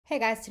Hey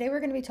guys, today we're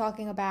going to be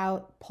talking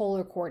about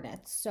polar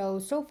coordinates.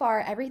 So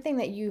far, everything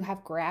that you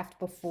have graphed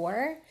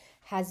before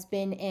has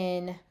been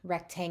in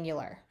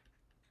rectangular,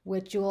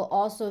 which you will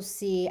also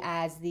see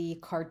as the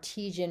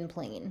Cartesian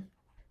plane.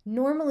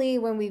 Normally,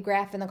 when we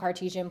graph in the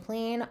Cartesian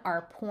plane,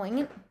 our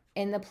point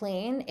in the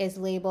plane is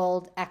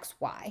labeled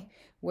xy,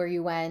 where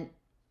you went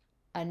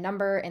a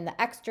number in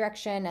the x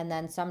direction and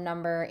then some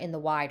number in the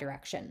y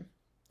direction.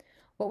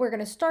 What we're going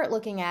to start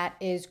looking at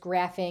is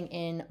graphing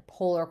in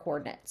polar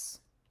coordinates.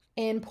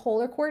 In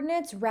polar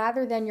coordinates,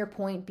 rather than your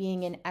point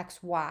being in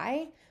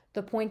xy,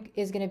 the point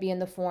is going to be in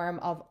the form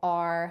of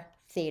r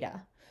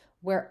theta,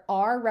 where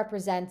r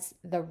represents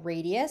the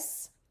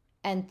radius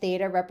and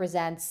theta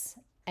represents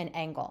an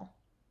angle.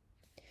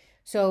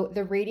 So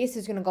the radius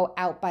is going to go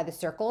out by the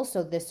circle.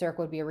 So this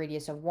circle would be a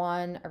radius of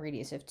 1, a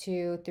radius of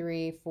 2,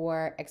 3,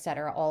 4,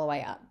 etc., all the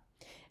way up.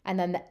 And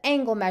then the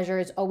angle measure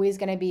is always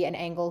going to be an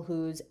angle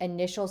whose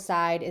initial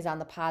side is on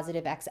the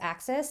positive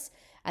x-axis,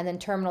 and then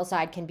terminal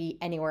side can be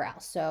anywhere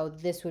else. So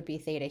this would be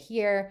theta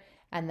here,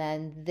 and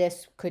then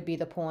this could be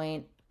the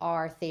point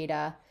r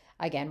theta,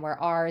 again,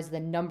 where r is the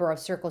number of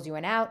circles you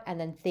went out, and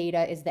then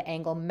theta is the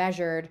angle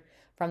measured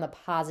from the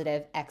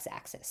positive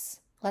x-axis.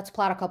 Let's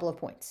plot a couple of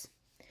points.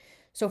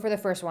 So for the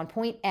first one,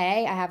 point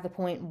A, I have the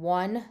point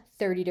 1,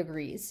 30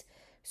 degrees.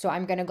 So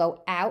I'm going to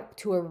go out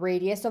to a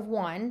radius of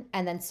 1,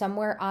 and then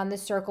somewhere on the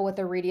circle with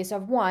a radius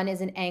of 1 is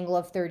an angle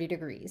of 30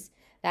 degrees.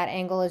 That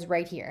angle is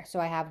right here. So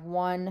I have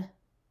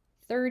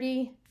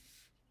 130,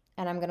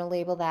 and I'm going to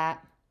label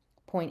that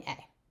point A.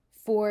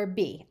 For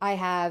B, I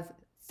have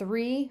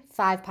 3,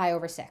 5 pi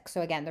over 6. So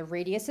again, the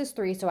radius is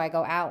 3, so I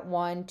go out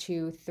 1,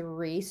 2,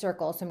 3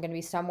 circles. So I'm going to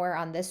be somewhere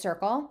on this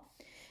circle.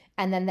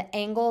 And then the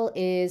angle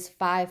is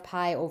 5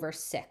 pi over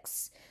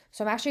 6.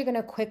 So I'm actually going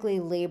to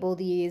quickly label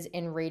these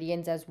in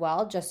radians as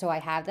well, just so I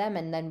have them,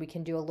 and then we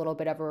can do a little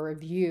bit of a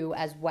review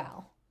as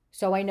well.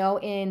 So I know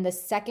in the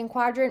second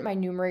quadrant, my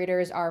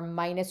numerators are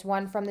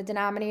 -1 from the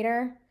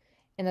denominator.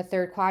 In the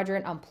third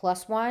quadrant, I'm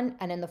 +1.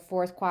 And in the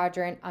fourth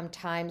quadrant, I'm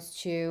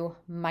 ×2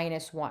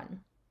 -1.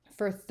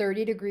 For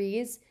 30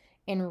 degrees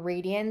in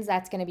radians,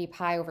 that's going to be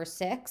pi over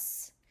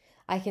 6.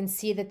 I can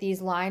see that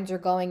these lines are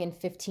going in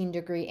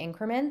 15-degree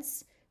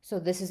increments. So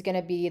this is going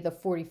to be the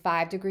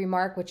 45-degree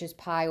mark, which is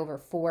pi over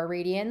 4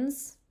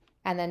 radians.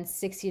 And then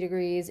 60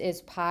 degrees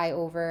is pi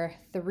over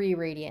 3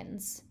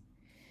 radians.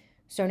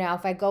 So now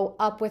if I go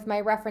up with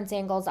my reference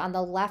angles on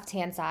the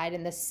left-hand side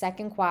in the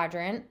second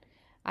quadrant,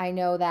 I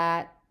know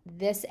that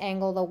this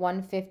angle, the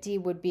 150,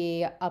 would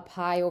be a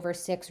pi over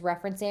 6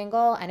 reference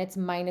angle, and it's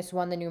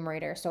 -1 the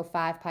numerator, so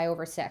 5 pi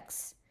over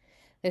 6.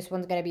 This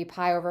one's going to be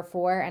pi over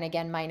 4, and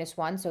again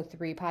 -1, so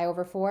 3 pi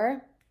over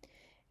 4.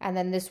 And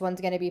then this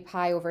one's going to be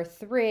pi over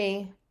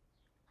 3.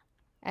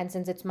 And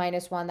since it's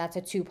 -1, that's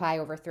a 2 pi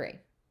over 3.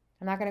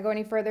 I'm not going to go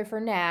any further for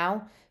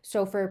now.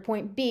 So for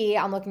point B,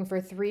 I'm looking for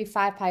 3,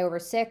 5 pi over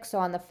 6. So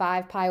on the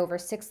 5 pi over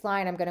 6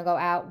 line, I'm going to go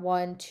out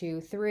 1,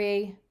 2,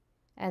 3.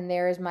 And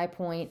there's my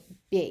point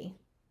B.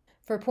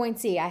 For point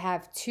C, I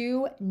have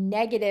 2,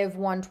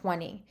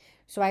 -120.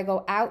 So I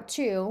go out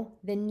 2.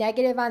 The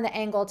negative on the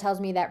angle tells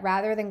me that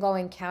rather than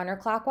going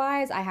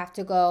counterclockwise, I have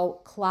to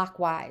go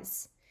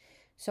clockwise.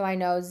 So I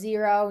know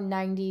 0,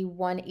 90,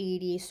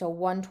 180, so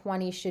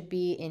 120 should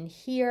be in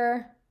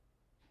here.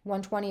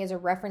 120 is a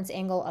reference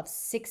angle of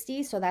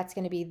 60, so that's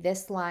going to be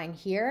this line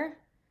here.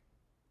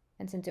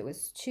 And since it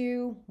was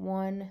 2,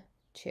 1,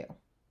 2,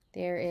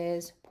 there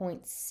is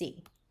point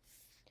C.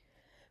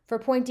 For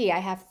point D, I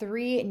have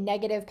 3,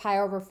 -pi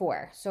over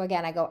 4. So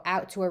again, I go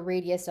out to a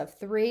radius of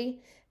 3.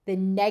 The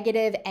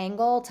negative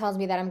angle tells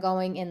me that I'm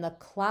going in the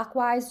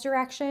clockwise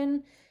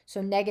direction.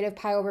 So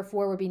 -pi over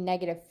 4 would be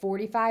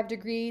 -45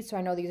 degrees. So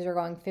I know these are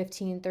going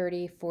 15,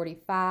 30,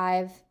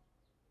 45.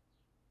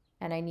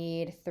 And I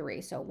need 3.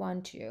 So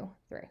 1, 2,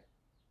 3.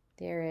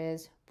 There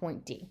is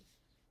point D.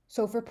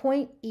 So for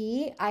point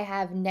E, I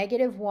have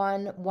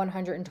 -1,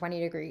 120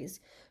 degrees.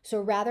 So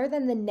rather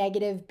than the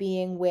negative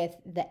being with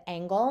the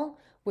angle,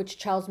 which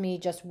tells me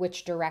just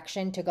which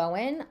direction to go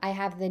in, I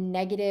have the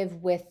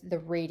negative with the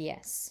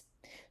radius.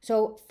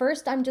 So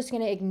first, I'm just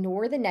going to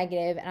ignore the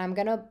negative, and I'm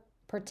going to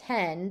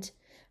pretend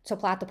to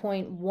plot the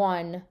point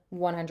 1,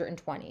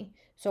 120.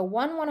 So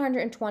 1,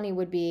 120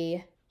 would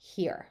be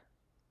here.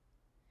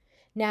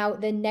 Now,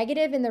 the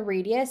negative in the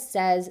radius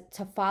says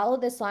to follow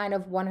this line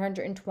of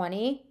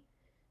 120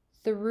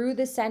 through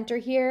the center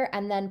here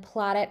and then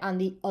plot it on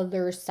the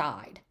other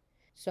side.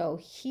 So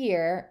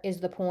here is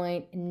the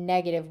point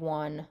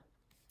 -1,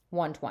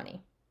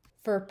 120.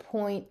 For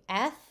point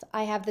F,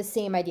 I have the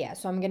same idea.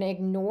 So I'm going to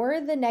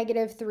ignore the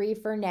 -3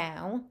 for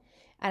now,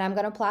 and I'm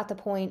going to plot the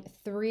point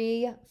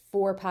 3,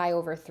 4 pi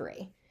over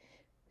 3.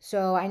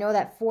 So I know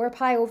that 4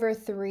 pi over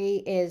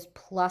 3 is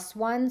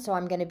 +1, so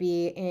I'm going to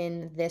be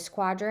in this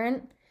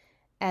quadrant.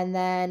 And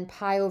then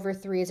pi over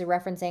 3 is a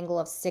reference angle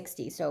of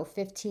 60. So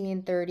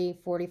 15, 30,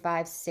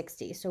 45,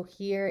 60. So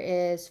here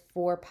is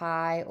 4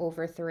 pi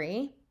over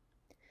 3.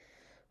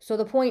 So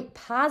the point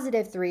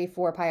 +3,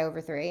 4 pi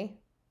over 3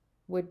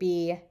 would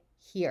be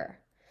here.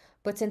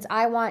 But since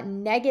I want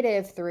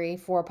 -3,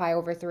 4 pi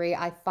over 3,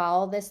 I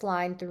follow this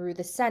line through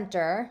the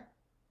center,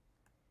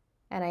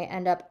 and I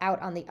end up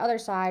out on the other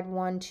side,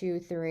 1, 2,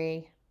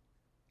 3,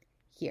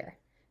 here.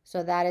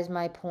 So that is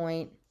my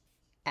point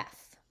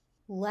F.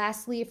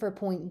 Lastly, for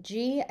point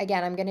G,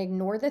 again, I'm going to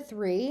ignore the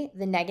 3,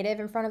 the negative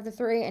in front of the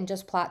 3, and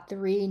just plot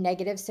 3,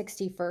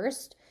 -60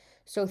 first.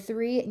 So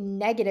 3,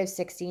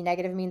 -60,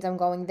 negative means I'm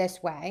going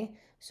this way.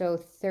 So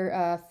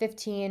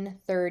 15,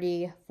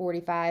 30,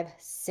 45,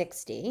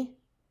 60.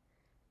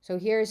 So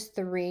here's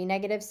 3,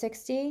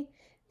 -60.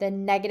 The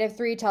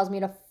 -3 tells me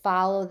to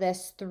follow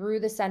this through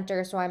the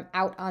center, so I'm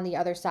out on the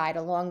other side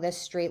along this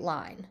straight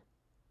line.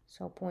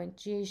 So point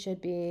G should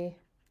be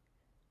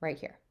right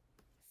here.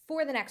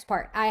 For the next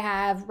part, I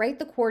have write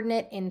the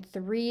coordinate in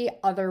 3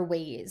 other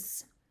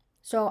ways.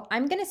 So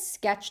I'm going to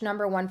sketch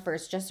number 1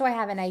 first, just so I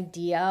have an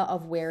idea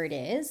of where it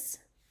is.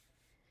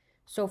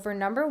 So for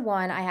number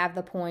 1, I have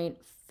the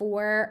point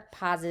 4,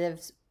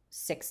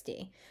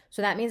 +60.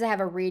 So that means I have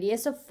a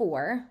radius of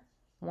 4.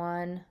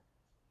 1,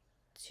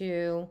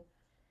 2,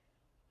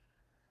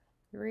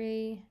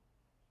 3,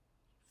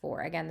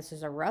 4. Again, this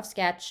is a rough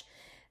sketch.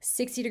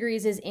 60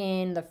 degrees is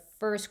in the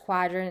first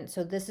quadrant,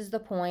 so this is the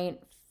point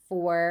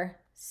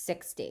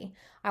 460.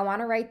 I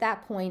want to write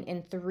that point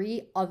in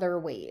 3 other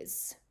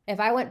ways. If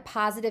I went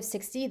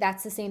 +60,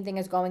 that's the same thing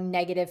as going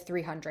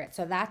 -300.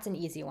 So that's an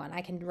easy one.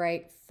 I can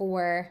write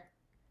 4,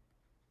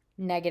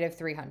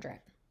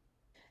 -300.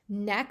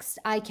 Next,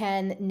 I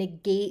can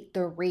negate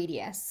the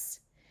radius.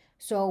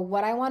 So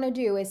what I want to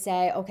do is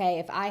say, okay,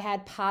 if I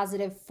had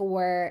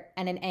 +4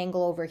 and an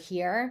angle over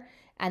here,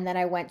 and then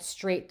I went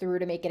straight through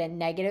to make it a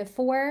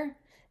 -4,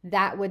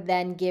 that would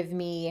then give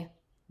me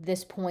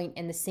this point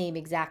in the same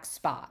exact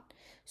spot.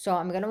 So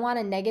I'm going to want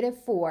a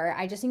 -4.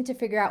 I just need to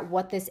figure out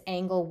what this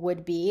angle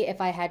would be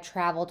if I had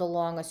traveled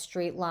along a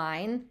straight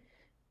line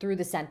through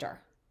the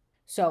center.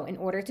 So in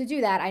order to do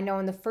that, I know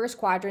in the first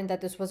quadrant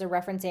that this was a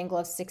reference angle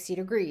of 60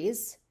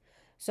 degrees.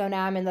 So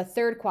now I'm in the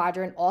third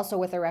quadrant also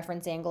with a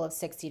reference angle of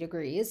 60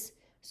 degrees.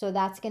 So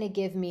that's going to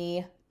give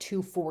me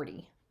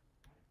 240.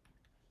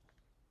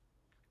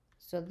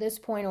 So this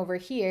point over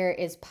here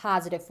is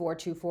 +4,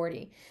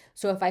 240.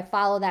 So if I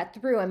follow that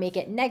through and make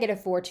it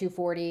 -4,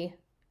 240,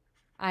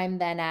 I'm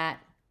then at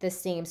the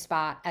same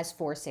spot as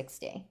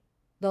 460.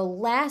 The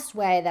last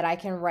way that I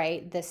can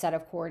write this set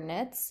of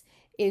coordinates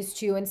is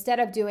to, instead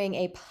of doing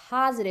a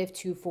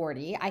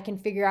 +240, I can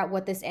figure out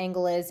what this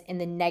angle is in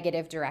the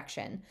negative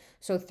direction.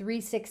 So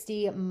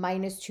 360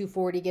 minus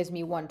 240 gives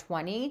me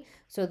 120.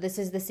 So this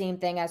is the same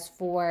thing as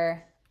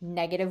for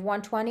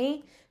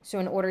 -120. So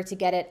in order to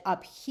get it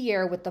up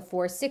here with the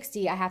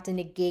 460, I have to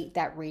negate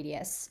that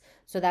radius.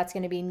 So that's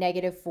going to be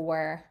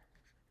 -4,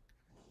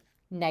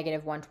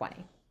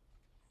 -120.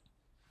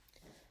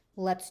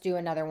 Let's do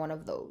another one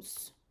of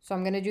those. So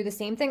I'm going to do the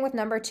same thing with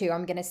number 2.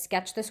 I'm going to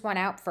sketch this one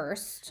out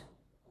first.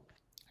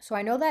 So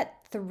I know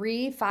that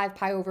 3, 5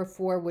 pi over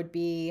 4 would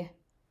be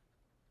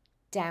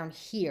down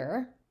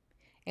here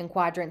in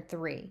quadrant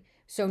 3.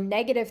 So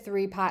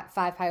 -3 pi,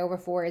 5 pi over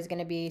 4 is going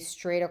to be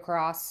straight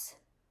across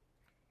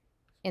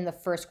in the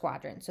first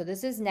quadrant. So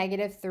this is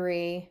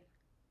 -3,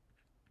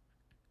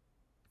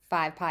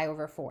 5 pi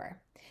over 4.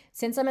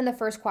 Since I'm in the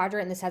first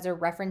quadrant and this has a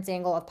reference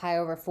angle of pi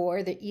over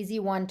 4, the easy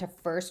one to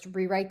first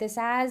rewrite this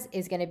as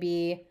is going to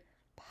be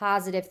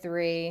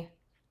 +3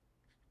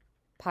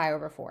 pi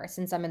over 4,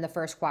 since I'm in the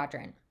first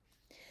quadrant.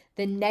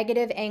 The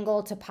negative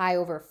angle to pi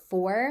over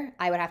 4,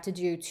 I would have to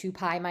do 2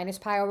 pi minus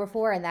pi over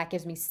 4, and that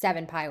gives me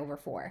 7 pi over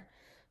 4.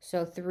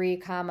 So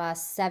 3,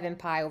 7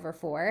 pi over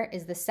 4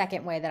 is the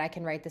second way that I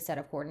can write the set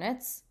of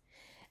coordinates.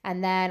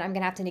 And then I'm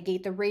going to have to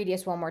negate the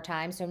radius one more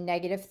time, so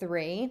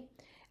 -3.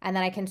 And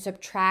then I can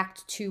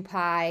subtract 2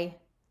 pi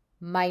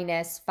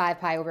minus 5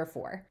 pi over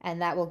 4.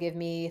 And that will give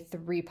me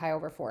 3 pi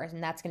over 4,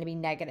 and that's going to be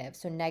negative.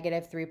 So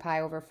 -3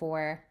 pi over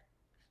 4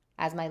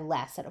 as my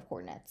last set of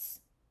coordinates.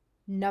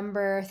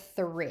 Number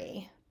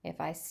 3,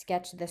 if I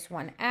sketch this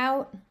one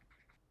out,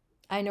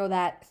 I know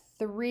that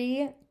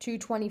 3,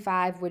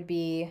 225 would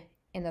be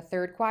in the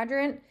third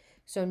quadrant.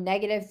 So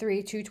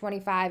 -3,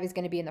 225 is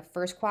going to be in the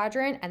first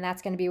quadrant, and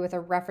that's going to be with a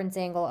reference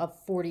angle of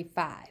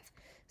 45.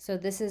 So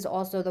this is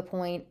also the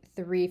point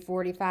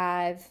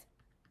 345,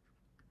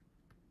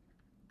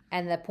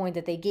 and the point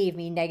that they gave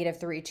me,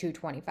 -3,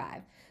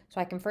 225.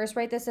 So I can first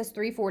write this as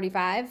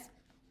 345.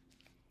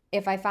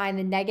 If I find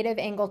the negative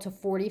angle to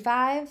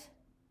 45,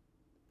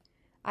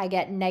 I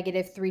get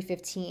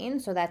 -315.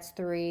 So that's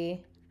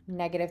 3,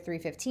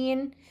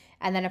 -315.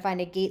 And then if I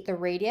negate the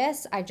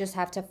radius, I just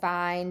have to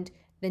find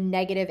the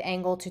negative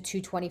angle to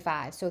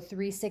 225. So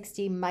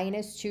 360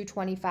 minus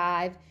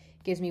 225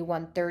 gives me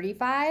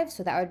 135.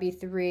 So that would be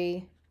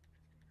 3,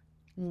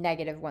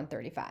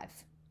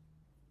 -135.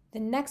 The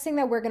next thing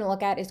that we're going to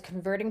look at is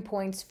converting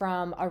points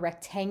from a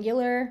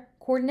rectangular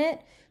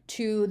coordinate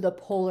to the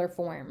polar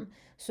form.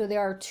 So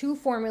there are 2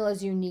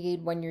 formulas you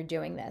need when you're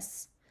doing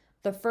this.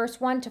 The first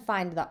one to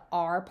find the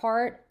r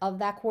part of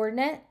that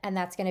coordinate, and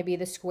that's going to be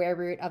the square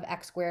root of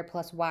x squared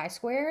plus y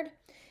squared.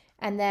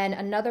 And then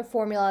another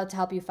formula to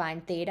help you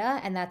find theta,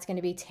 and that's going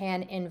to be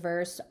tan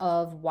inverse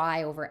of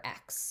y over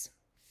x.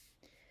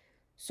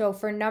 So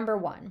for number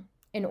 1,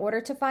 in order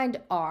to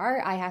find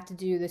r, I have to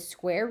do the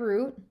square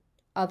root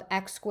of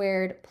x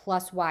squared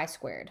plus y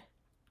squared.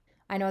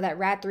 I know that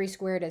rad 3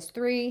 squared is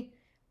 3,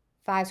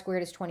 5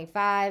 squared is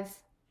 25,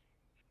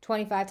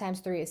 25 times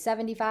 3 is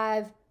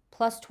 75,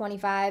 plus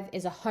 25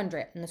 is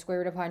 100, and the square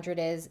root of 100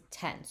 is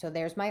 10. So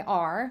there's my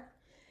r.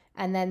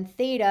 And then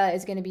theta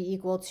is going to be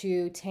equal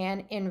to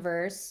tan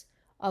inverse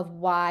of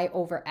y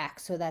over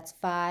x. So that's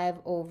 5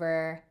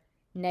 over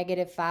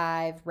negative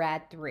 5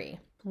 rad 3,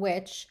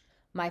 which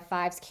my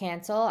 5's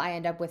cancel. I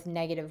end up with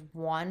negative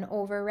 1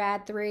 over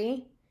rad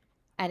 3.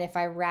 And if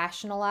I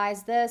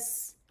rationalize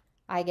this,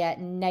 I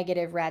get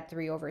negative rad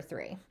 3 over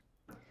 3.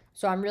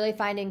 So I'm really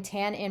finding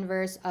tan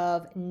inverse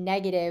of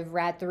negative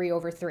rad 3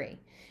 over 3.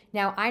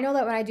 Now, I know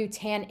that when I do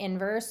tan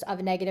inverse of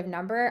a negative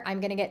number, I'm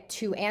going to get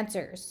 2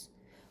 answers.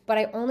 But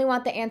I only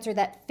want the answer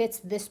that fits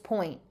this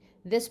point.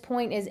 This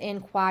point is in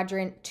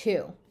quadrant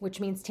 2, which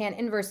means tan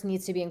inverse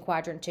needs to be in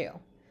quadrant 2.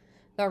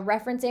 The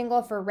reference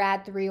angle for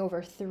rad 3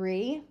 over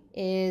 3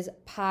 is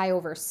pi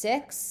over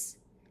 6.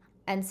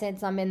 And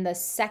since I'm in the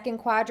second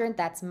quadrant,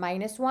 that's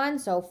minus 1,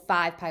 so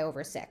 5 pi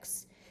over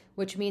 6,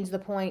 which means the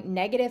point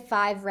negative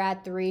 5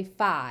 rad 3,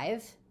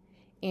 5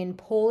 in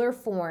polar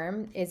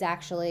form is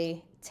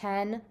actually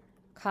 10,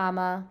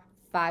 5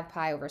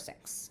 pi over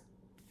 6.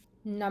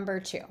 Number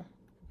 2.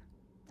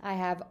 I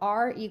have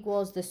r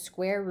equals the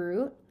square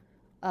root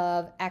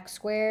of x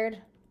squared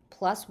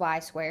plus y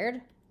squared.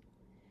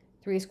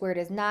 3 squared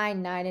is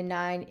 9. 9 and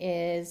 9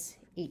 is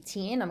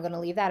 18. I'm going to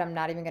leave that. I'm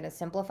not even going to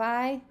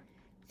simplify.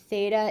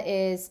 Theta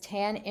is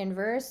tan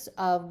inverse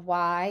of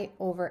y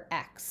over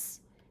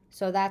x.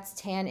 So that's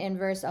tan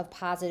inverse of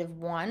positive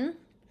 1.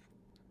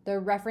 The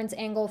reference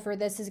angle for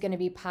this is going to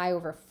be pi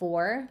over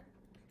 4.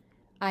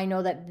 I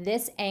know that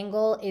this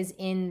angle is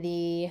in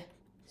the,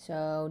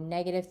 so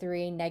negative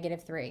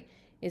 3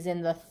 is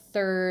in the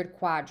third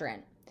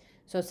quadrant.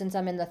 So since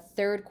I'm in the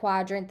third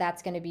quadrant,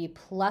 that's going to be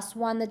plus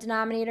 1, the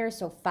denominator,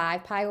 so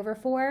 5 pi over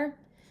 4.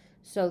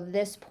 So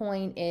this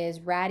point is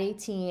rad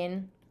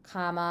 18,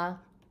 5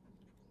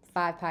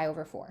 pi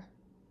over 4.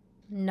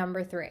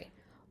 Number 3,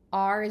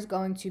 r is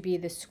going to be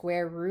the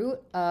square root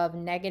of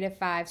negative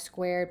 5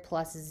 squared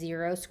plus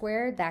 0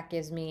 squared. That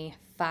gives me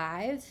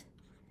 5.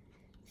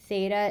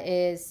 Theta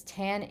is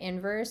tan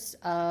inverse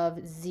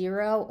of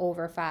 0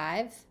 over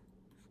 5.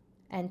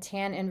 And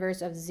tan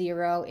inverse of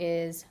 0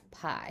 is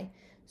pi.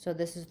 So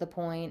this is the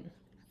point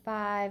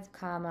 5,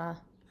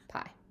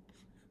 pi.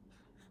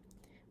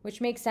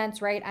 Which makes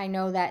sense, right? I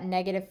know that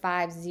negative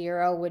 5,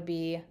 0 would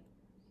be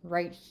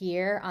right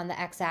here on the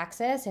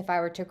x-axis if I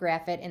were to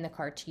graph it in the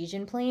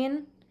Cartesian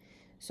plane.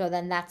 So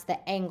then that's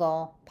the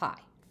angle pi.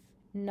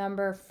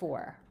 Number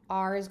 4,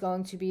 r is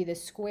going to be the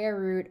square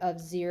root of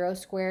 0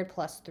 squared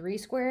plus 3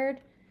 squared,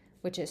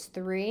 which is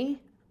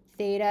 3.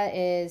 Theta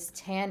is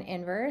tan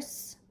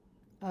inverse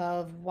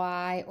of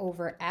y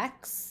over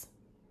x.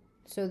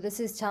 So this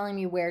is telling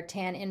me where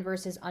tan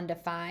inverse is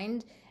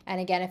undefined.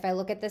 And again, if I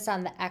look at this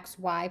on the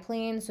xy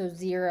plane, so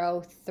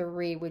 0,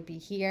 3 would be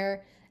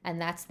here,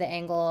 and that's the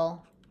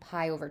angle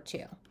pi over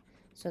 2.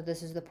 So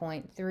this is the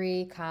point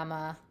 3,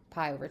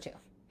 pi over 2.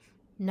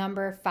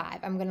 Number 5,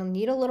 I'm going to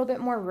need a little bit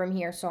more room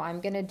here, so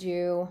I'm going to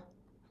do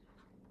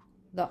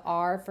the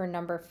r for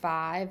number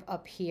 5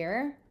 up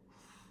here.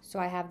 So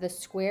I have the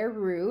square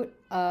root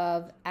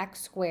of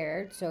x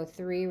squared, so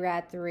 3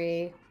 rad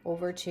 3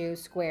 over 2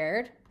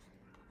 squared,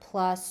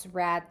 plus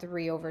rad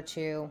 3 over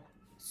 2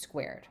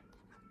 squared.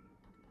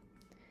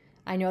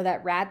 I know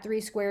that rad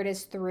 3 squared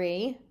is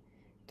 3,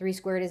 3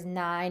 squared is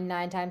 9,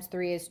 9 times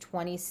 3 is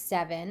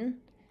 27,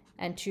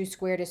 and 2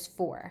 squared is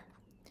 4.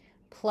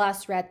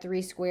 Plus rad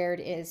 3 squared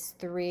is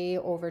 3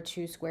 over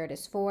 2 squared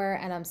is 4,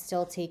 and I'm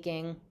still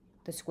taking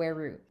the square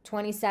root.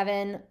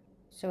 27,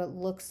 so it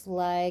looks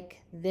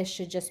like this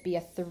should just be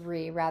a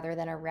 3 rather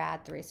than a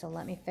rad 3. So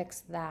let me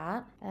fix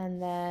that.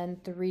 And then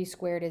 3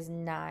 squared is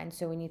 9,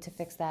 so we need to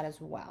fix that as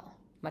well.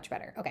 Much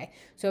better. Okay,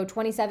 so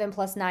 27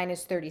 plus 9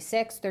 is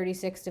 36.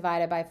 36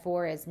 divided by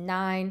 4 is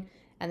 9,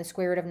 and the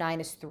square root of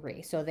 9 is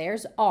 3. So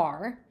there's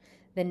r.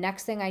 The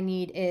next thing I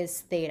need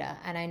is theta,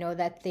 and I know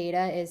that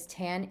theta is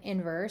tan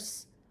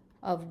inverse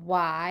of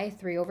y,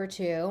 3 over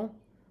 2,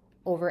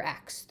 over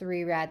x,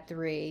 3 rad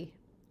 3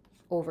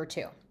 over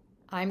 2.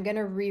 I'm going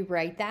to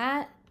rewrite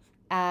that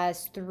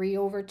as 3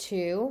 over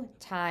 2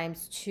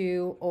 times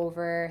 2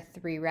 over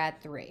 3 rad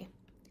 3.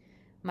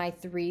 My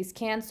 3's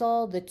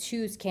cancel, the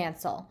 2's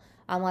cancel.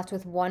 I'm left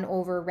with 1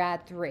 over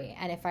rad 3.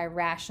 And if I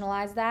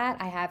rationalize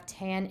that, I have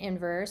tan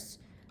inverse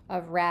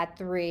of rad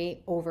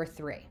 3 over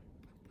 3.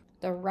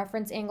 The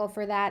reference angle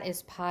for that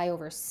is pi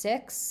over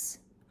 6.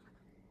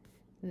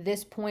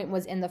 This point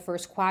was in the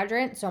first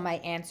quadrant, so my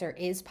answer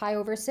is pi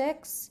over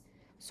 6.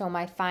 So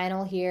my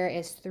final here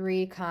is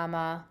 3,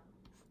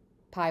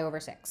 pi over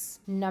 6.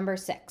 Number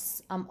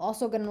 6. I'm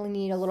also going to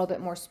need a little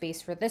bit more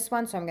space for this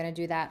one, so I'm going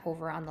to do that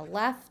over on the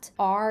left.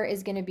 R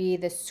is going to be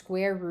the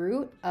square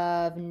root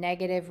of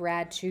negative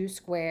rad 2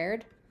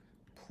 squared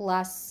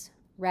plus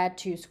rad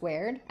 2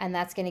 squared, and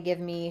that's going to give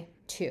me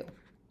 2.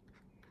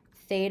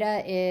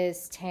 Theta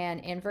is tan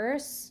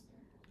inverse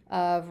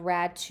of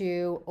rad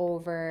 2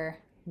 over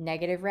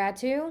negative rad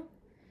 2.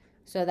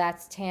 So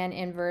that's tan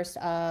inverse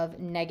of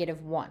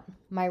 -1.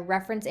 My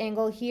reference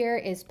angle here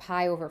is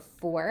pi over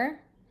 4.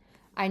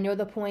 I know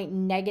the point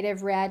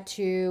negative rad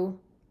 2,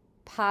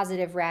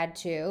 positive rad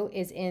 2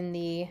 is in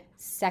the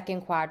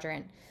second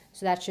quadrant.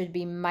 So that should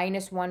be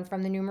 -1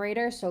 from the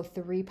numerator, so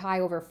 3 pi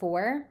over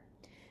 4.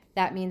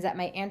 That means that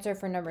my answer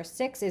for number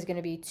 6 is going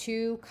to be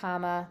 2,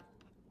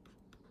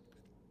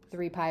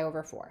 3 pi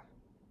over 4.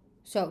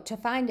 So to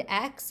find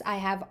x, I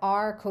have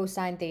r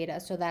cosine theta.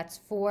 So that's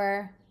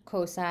 4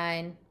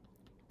 cosine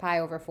pi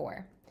over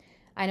 4.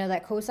 I know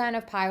that cosine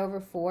of pi over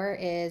 4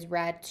 is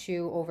rad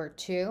 2 over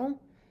 2.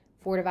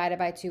 4 divided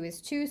by 2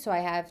 is 2, so I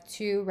have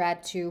 2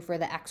 rad 2 for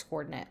the x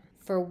coordinate.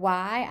 For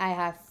y, I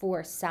have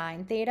 4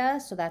 sine theta,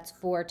 so that's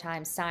 4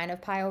 times sine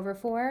of pi over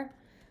 4,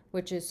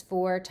 which is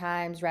 4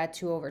 times rad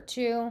 2 over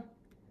 2.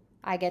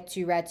 I get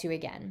 2 rad 2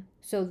 again.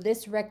 So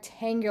this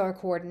rectangular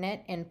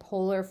coordinate in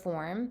polar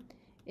form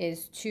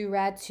is 2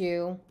 rad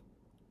 2,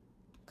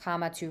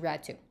 2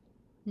 rad 2.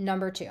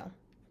 Number 2.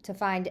 To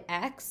find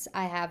x,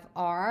 I have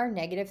r,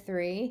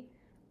 -3,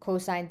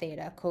 cosine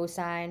theta,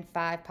 cosine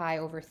 5 pi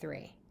over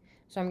 3.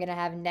 So I'm going to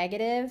have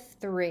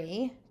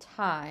 -3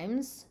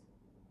 times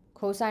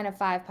cosine of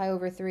 5 pi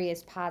over 3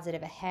 is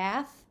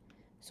 +1/2.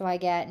 So I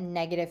get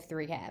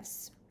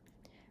 -3/2.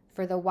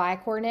 For the y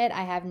coordinate,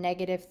 I have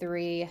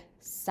 -3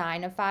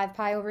 sine of 5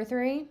 pi over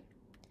 3.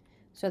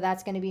 So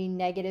that's going to be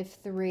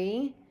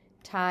 -3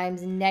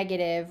 times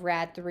negative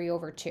rad 3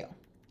 over 2,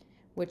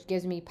 which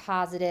gives me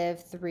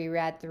 +3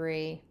 rad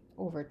 3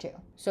 over 2.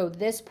 So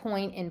this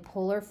point in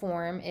polar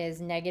form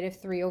is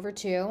 -3 over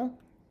 2,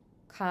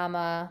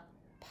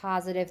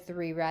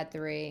 +3 rad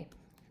 3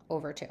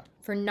 over 2.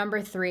 For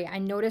number 3, I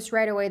noticed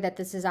right away that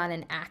this is on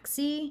an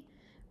axis,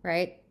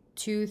 right?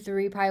 2,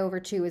 3 pi over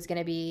 2 is going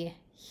to be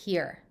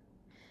here.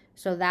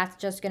 So that's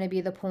just going to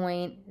be the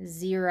point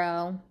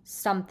 0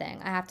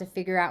 something. I have to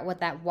figure out what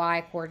that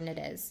y coordinate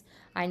is.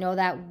 I know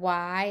that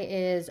y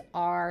is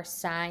r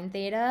sine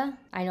theta.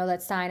 I know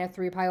that sine of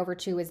 3 pi over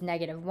 2 is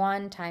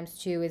 -1 times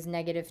 2 is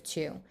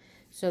 -2.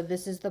 So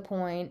this is the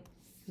point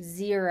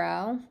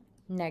 0,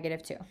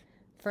 -2.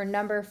 For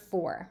number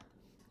 4,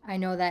 I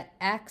know that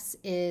x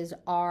is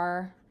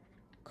r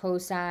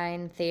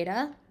cosine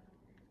theta.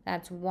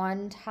 That's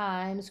 1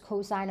 times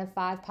cosine of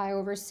 5 pi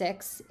over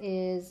 6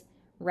 is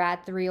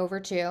rad 3 over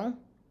 2.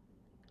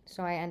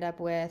 So I end up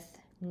with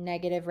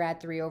negative rad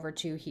 3 over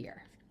 2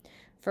 here.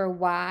 For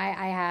y,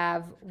 I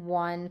have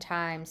 1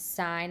 times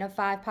sine of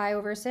 5 pi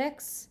over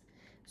 6.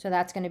 So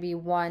that's going to be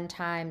 1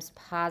 times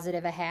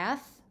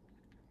 +1/2,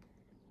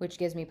 which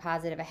gives me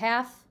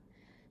 +1/2.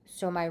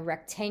 So my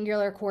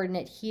rectangular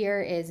coordinate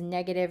here is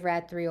negative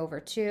rad 3 over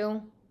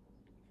 2,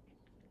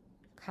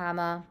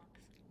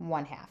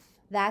 1/2.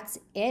 That's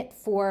it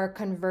for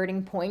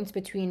converting points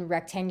between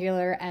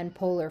rectangular and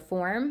polar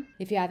form.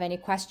 If you have any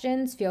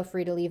questions, feel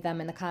free to leave them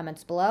in the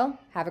comments below.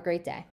 Have a great day.